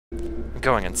I'm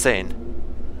going insane.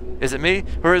 Is it me,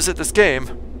 or is it this game?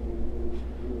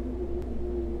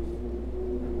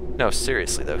 No,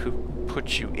 seriously though, who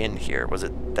put you in here? Was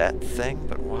it that thing?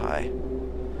 But why?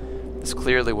 This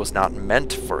clearly was not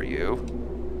meant for you.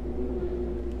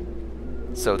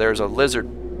 So there's a lizard.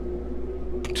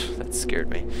 That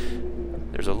scared me.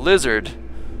 There's a lizard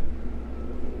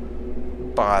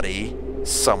body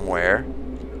somewhere.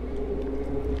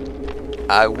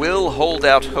 I will hold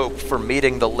out hope for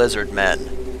meeting the lizard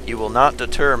men. You will not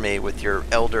deter me with your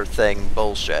elder thing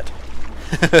bullshit.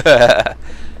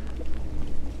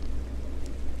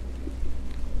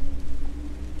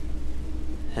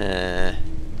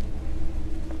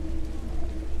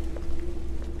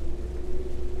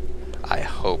 I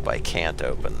hope I can't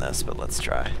open this, but let's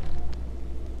try.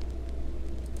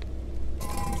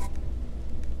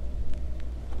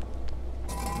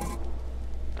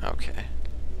 Okay.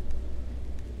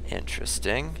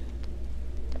 Interesting.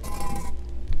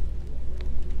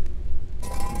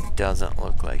 Doesn't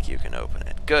look like you can open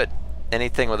it. Good.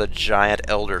 Anything with a giant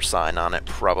elder sign on it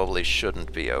probably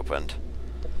shouldn't be opened.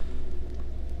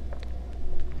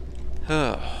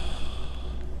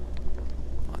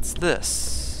 What's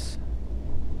this?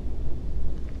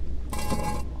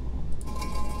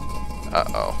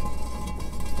 Uh-oh.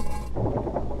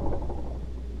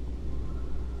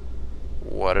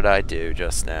 What did I do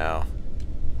just now?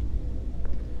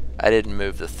 I didn't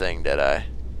move the thing, did I?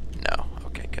 No.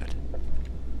 Okay, good.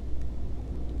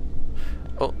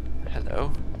 Oh,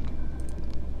 hello.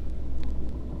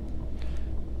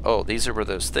 Oh, these are where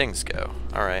those things go.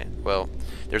 Alright, well,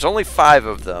 there's only 5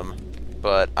 of them,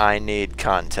 but I need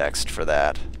context for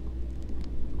that.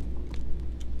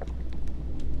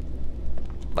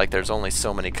 Like, there's only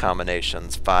so many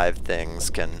combinations 5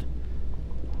 things can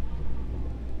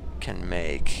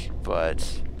make,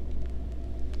 but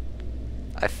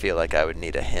I feel like I would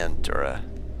need a hint or a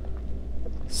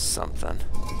something.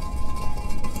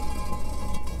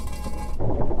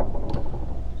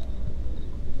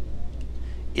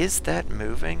 Is that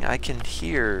moving? I can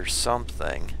hear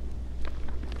something.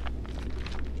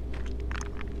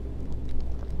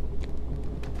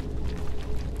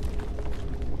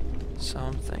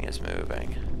 Something is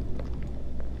moving.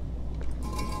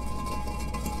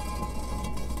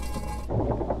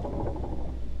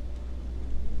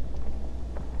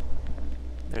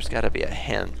 There's got to be a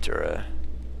hint or a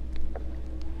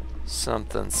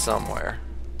something somewhere.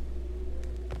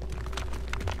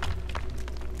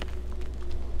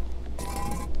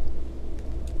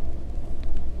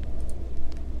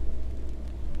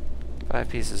 Five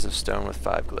pieces of stone with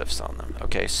 5 glyphs on them.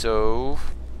 Okay, so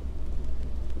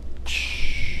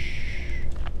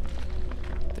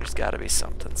there's got to be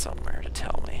something somewhere to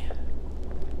tell me.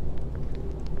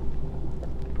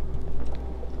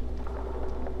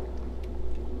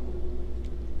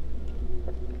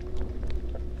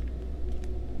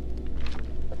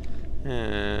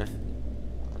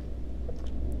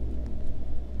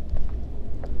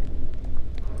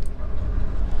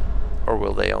 Or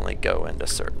will they only go into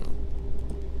certain?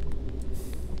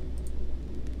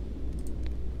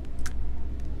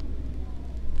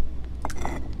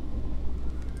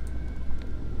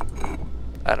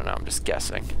 I don't know, I'm just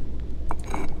guessing.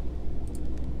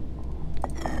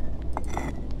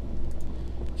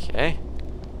 Okay.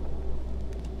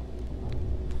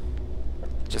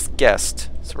 Just guessed,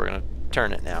 so we're gonna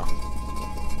turn it now.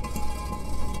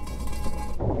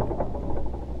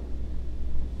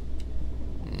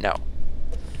 No.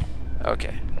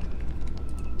 Okay.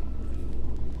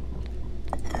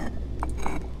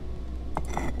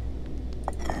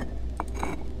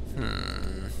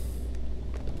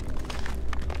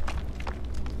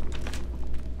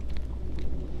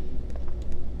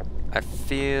 I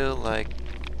feel like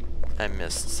I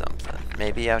missed something.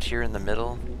 Maybe out here in the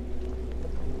middle?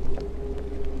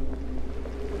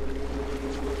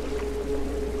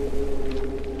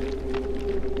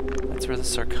 That's where the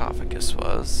sarcophagus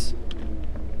was.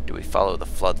 Do we follow the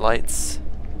floodlights?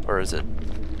 Or is it...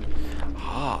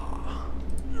 Ah.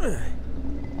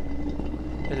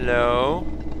 Hello?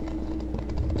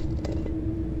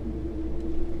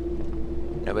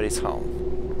 Nobody's home.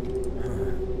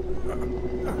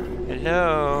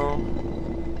 Hello?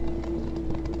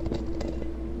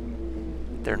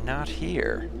 They're not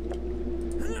here.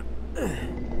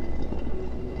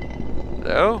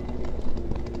 Hello?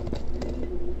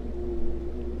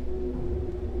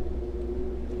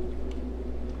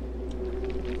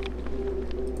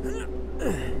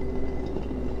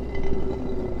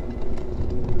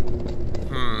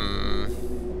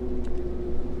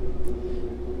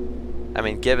 I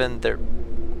mean, given their...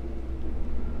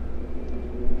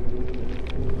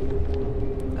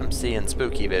 I'm seeing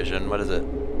spooky vision. What is it?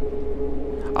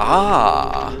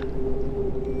 Ah!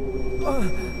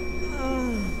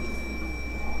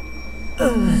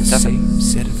 Same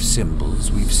set of symbols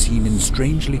we've seen in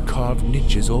strangely carved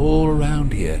niches all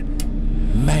around here.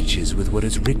 Matches with what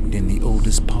is written in the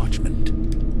oldest parchment.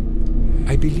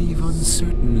 I believe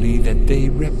uncertainly that they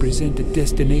represent a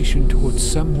destination towards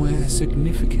somewhere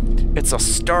significant. It's a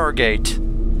Stargate.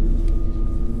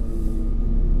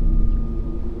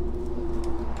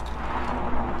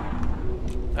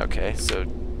 Okay, so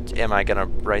am I gonna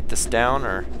write this down,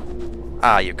 or...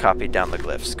 Ah, you copied down the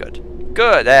glyphs. Good.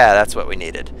 Good! Yeah, that's what we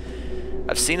needed.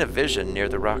 I've seen a vision near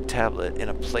the rock tablet in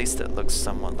a place that looks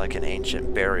somewhat like an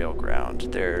ancient burial ground.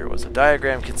 There was a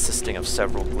diagram consisting of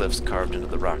several glyphs carved into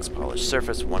the rock's polished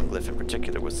surface. One glyph in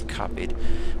particular was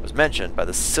mentioned by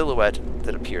the silhouette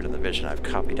that appeared in the vision. I've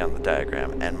copied down the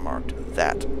diagram and marked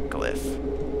that glyph.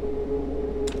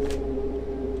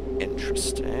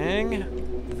 Interesting.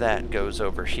 That goes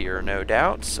over here, no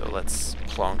doubt, so let's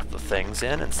plonk the things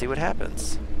in and see what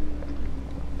happens.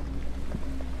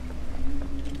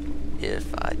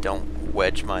 If I don't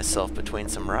wedge myself between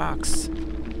some rocks.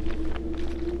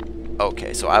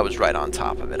 Okay, so I was right on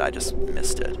top of it, I just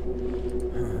missed it.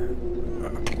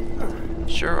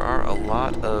 Sure are a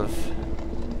lot of...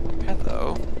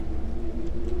 Hello.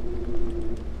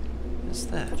 What is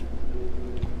that?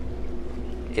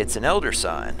 It's an elder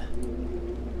sign.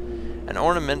 An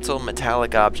ornamental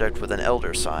metallic object with an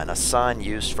elder sign, a sign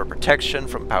used for protection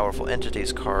from powerful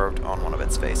entities carved on one of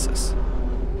its faces.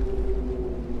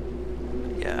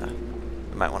 Yeah,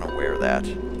 you might want to wear that.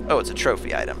 Oh, it's a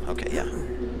trophy item. Okay, yeah.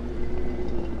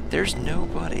 There's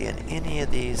nobody in any of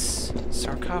these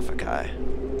sarcophagi.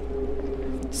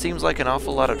 Seems like an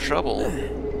awful lot of trouble.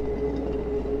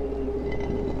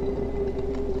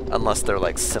 Unless they're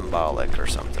like symbolic or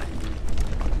something.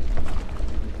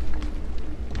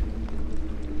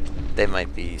 They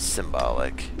might be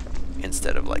symbolic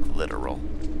instead of like literal.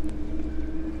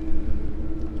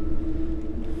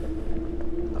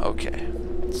 Okay,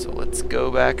 so let's go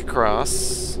back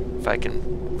across. If I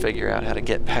can figure out how to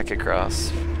get back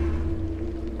across.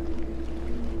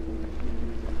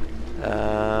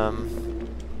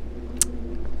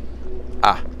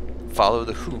 Follow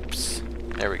the hoops.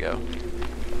 There we go.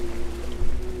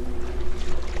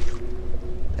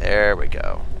 There we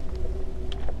go.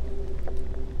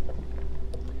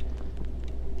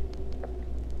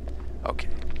 Okay,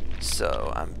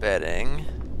 so I'm betting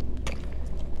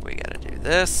we gotta do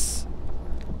this.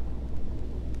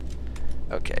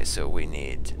 Okay, so we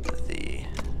need the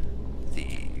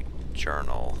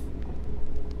journal.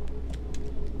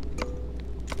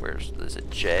 Is it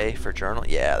J for journal?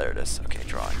 Yeah, there it is. Okay,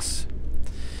 drawings.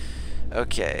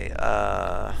 Okay,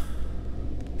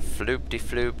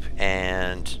 floop-de-floop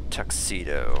and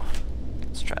tuxedo.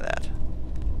 Let's try that.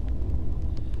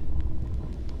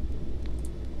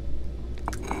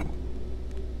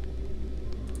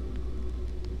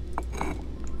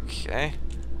 Okay.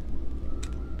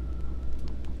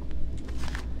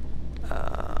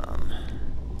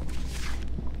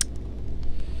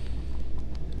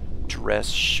 Dress,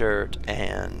 shirt,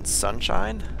 and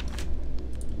sunshine.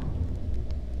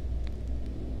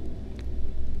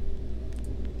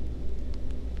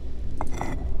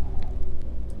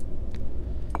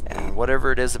 And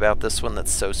whatever it is about this one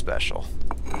that's so special.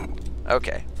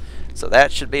 Okay, so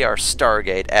that should be our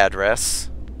Stargate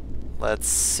address. Let's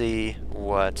see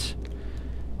what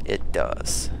it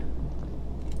does.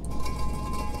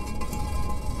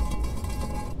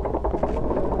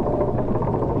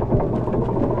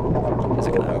 Is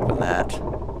it going to open that?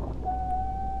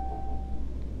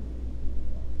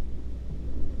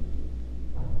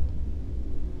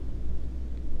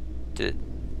 Did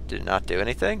it not do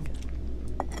anything?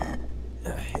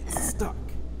 It's stuck.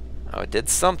 Oh, it did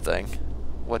something.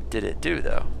 What did it do,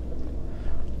 though?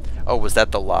 Oh, was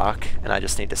that the lock? And I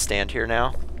just need to stand here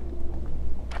now?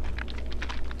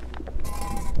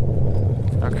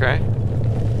 Okay.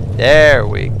 There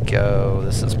we go.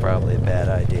 This is probably a bad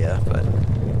idea, but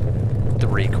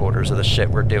 3/4 of the shit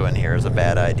we're doing here is a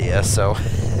bad idea, so...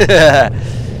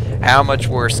 How much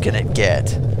worse can it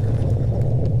get?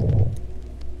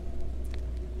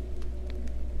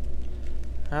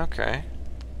 Okay.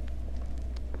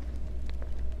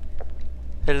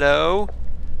 Hello?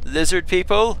 Lizard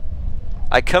people?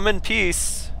 I come in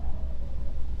peace.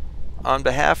 On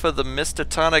behalf of the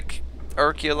Mistatonic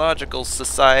Archaeological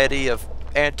Society of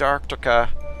Antarctica.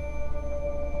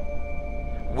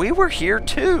 We were here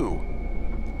too.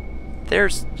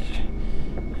 There's...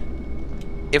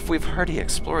 If we've already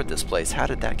explored this place, how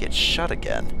did that get shut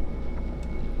again?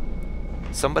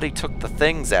 Somebody took the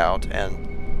things out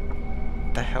and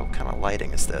What the hell kind of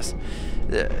lighting is this?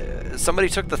 Somebody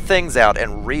took the things out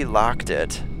and re-locked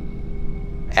it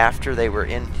after they were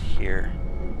in here.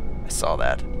 I saw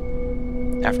that.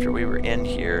 After we were in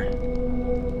here.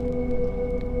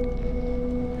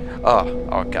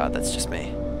 Oh god, that's just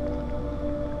me.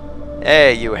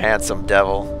 Hey, you handsome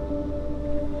devil.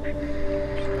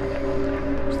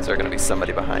 Is there gonna be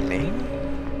somebody behind me?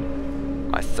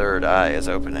 My third eye is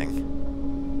opening.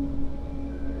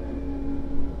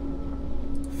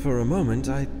 For a moment,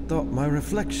 I thought my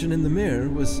reflection in the mirror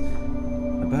was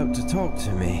about to talk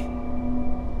to me.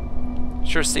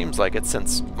 Sure seems like it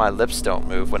since my lips don't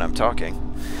move when I'm talking.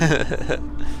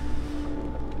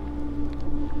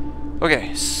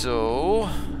 Okay, so...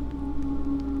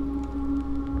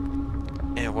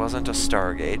 it wasn't a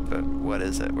Stargate, but what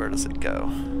is it? Where does it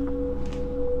go?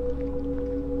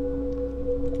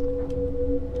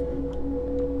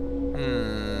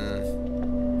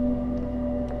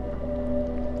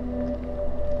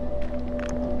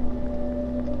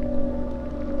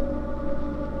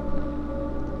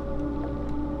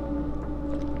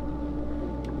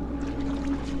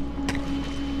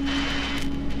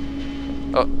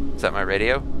 Oh, is that my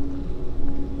radio?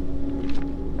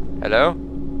 Hello?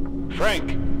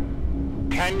 Frank,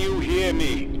 can you hear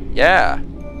me? Yeah.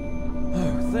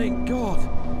 Oh, thank God.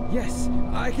 Yes,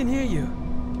 I can hear you.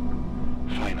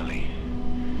 Finally.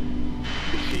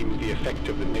 It seems the effect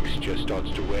of the mixture starts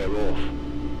to wear off.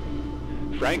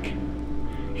 Frank,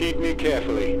 heed me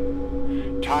carefully.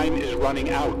 Time is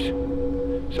running out,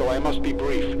 so I must be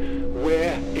brief.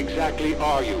 Where exactly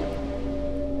are you?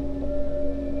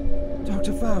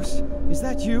 Dr. Faust, is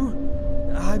that you?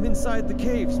 I'm inside the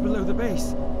caves below the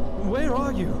base. Where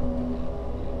are you?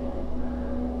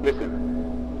 Listen,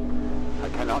 I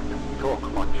cannot talk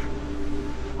much.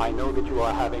 I know that you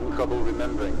are having trouble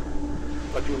remembering,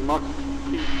 but you must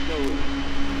keep going.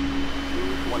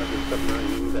 Use one of the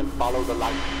submarines and follow the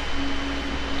light.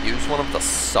 Use one of the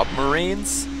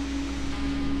submarines?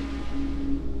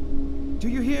 Do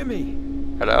you hear me?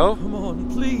 Hello? Come on,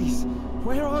 please.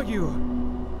 Where are you?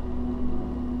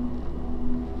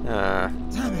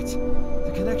 Damn it!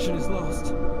 The connection is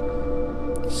lost.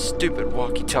 Stupid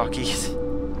walkie-talkies.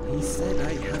 He said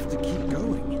I have to keep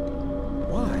going.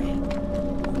 Why?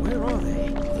 Where are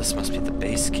they? This must be the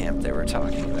base camp they were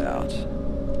talking about.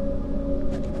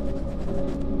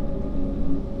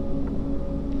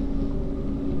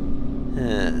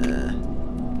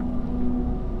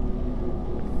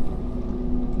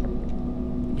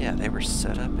 Yeah, they were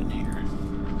set up in here.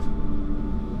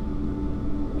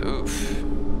 Oof.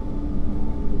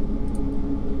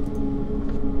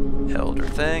 Elder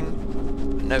thing.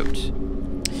 Note.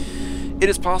 It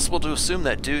is possible to assume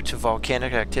that due to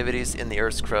volcanic activities in the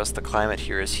Earth's crust, the climate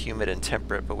here is humid and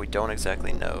temperate, but we don't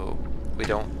exactly know. We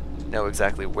don't know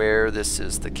exactly where this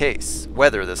is the case.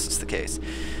 Whether this is the case.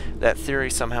 That theory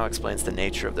somehow explains the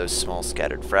nature of those small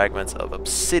scattered fragments of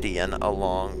obsidian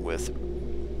along with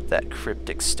that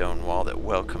cryptic stone wall that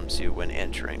welcomes you when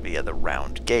entering via the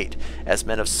round gate. As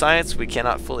men of science, we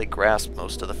cannot fully grasp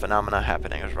most of the phenomena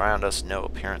happening around us. No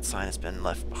apparent sign has been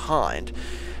left behind,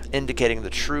 indicating the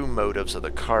true motives of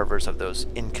the carvers of those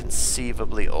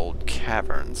inconceivably old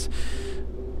caverns.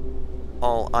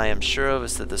 All I am sure of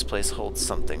is that this place holds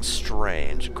something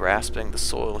strange. Grasping the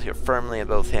soil here firmly in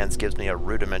both hands gives me a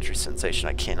rudimentary sensation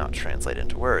I cannot translate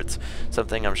into words.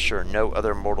 Something I'm sure no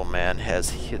other mortal man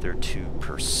has hitherto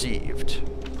perceived.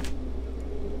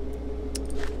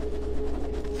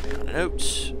 Got a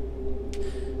note.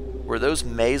 Were those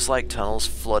maze-like tunnels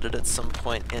flooded at some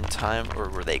point in time, or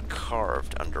were they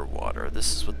carved underwater?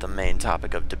 This is what the main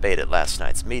topic of debate at last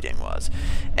night's meeting was,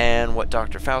 and what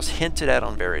Dr. Faust hinted at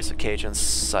on various occasions,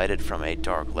 cited from a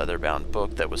dark leather-bound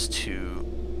book was too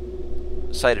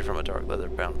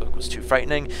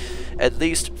frightening, at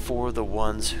least for the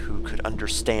ones who could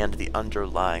understand the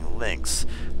underlying links.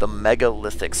 The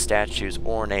megalithic statues,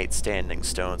 ornate standing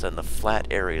stones, and the flat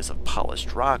areas of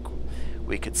polished rock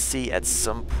we could see at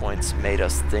some points made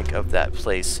us think of that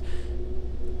place.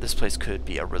 This place could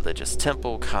be a religious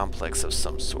temple complex of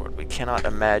some sort. We cannot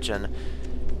imagine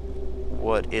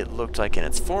what it looked like in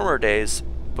its former days,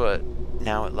 but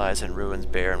now it lies in ruins,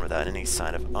 bare and without any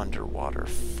sign of underwater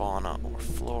fauna or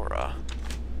flora.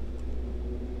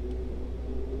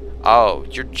 Oh,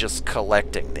 you're just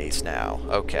collecting these now.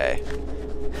 Okay.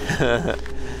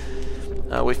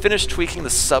 We finished tweaking the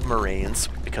submarines,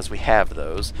 because we have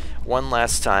those, one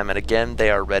last time, and again they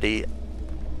are ready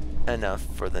enough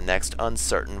for the next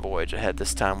uncertain voyage ahead.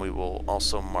 This time we will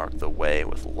also mark the way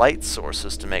with light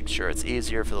sources to make sure it's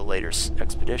easier for the later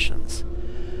expeditions.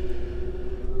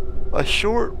 A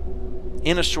short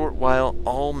In a short while,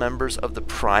 all members of the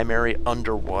primary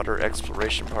underwater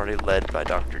exploration party led by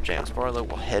Dr. James Barlow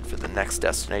will head for the next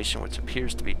destination, which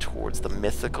appears to be towards the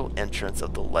mythical entrance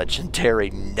of the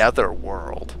legendary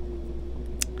Netherworld.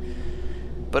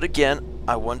 But again,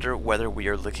 I wonder whether we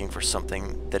are looking for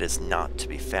something that is not to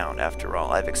be found. After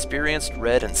all, I've experienced,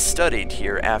 read, and studied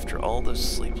here after all those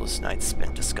sleepless nights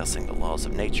spent discussing the laws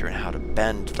of nature and how to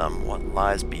bend them, what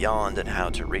lies beyond, and how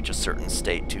to reach a certain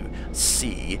state to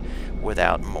see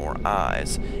without more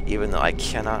eyes. Even though I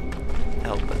cannot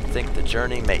help but think the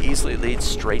journey may easily lead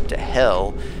straight to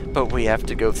hell, but we have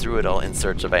to go through it all in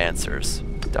search of answers.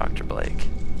 Dr. Blake.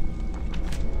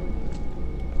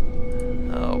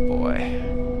 Oh boy.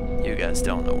 You guys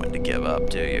don't know when to give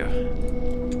up, do you?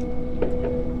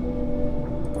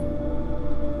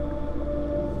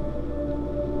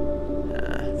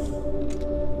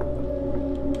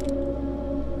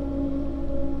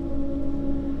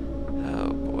 Oh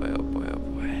boy, oh boy, oh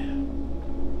boy.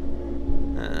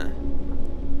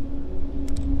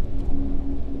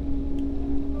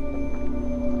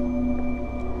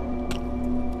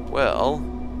 Well,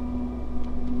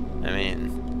 I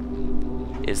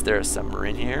mean, is there a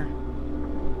submarine here?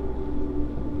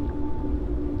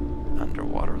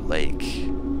 Underwater lake.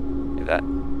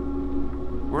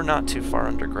 We're not too far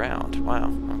underground.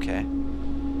 Wow, okay.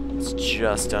 It's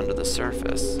just under the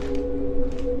surface.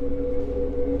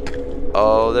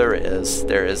 Oh, there is.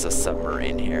 There is a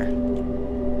submarine here.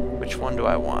 Which one do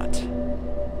I want?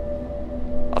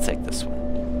 I'll take this one.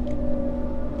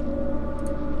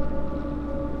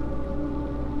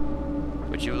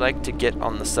 Would you like to get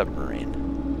on the submarine?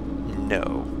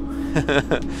 No.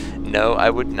 No, I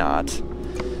would not.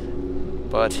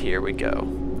 But here we go.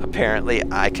 Apparently,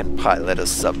 I can pilot a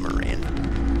submarine.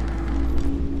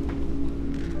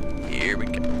 Here we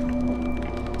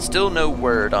go. Still no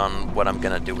word on what I'm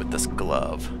gonna do with this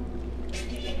glove.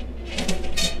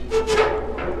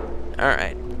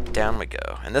 Alright, down we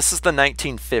go. And this is the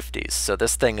 1950s, so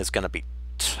this thing is gonna be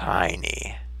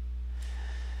tiny.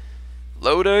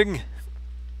 Loading!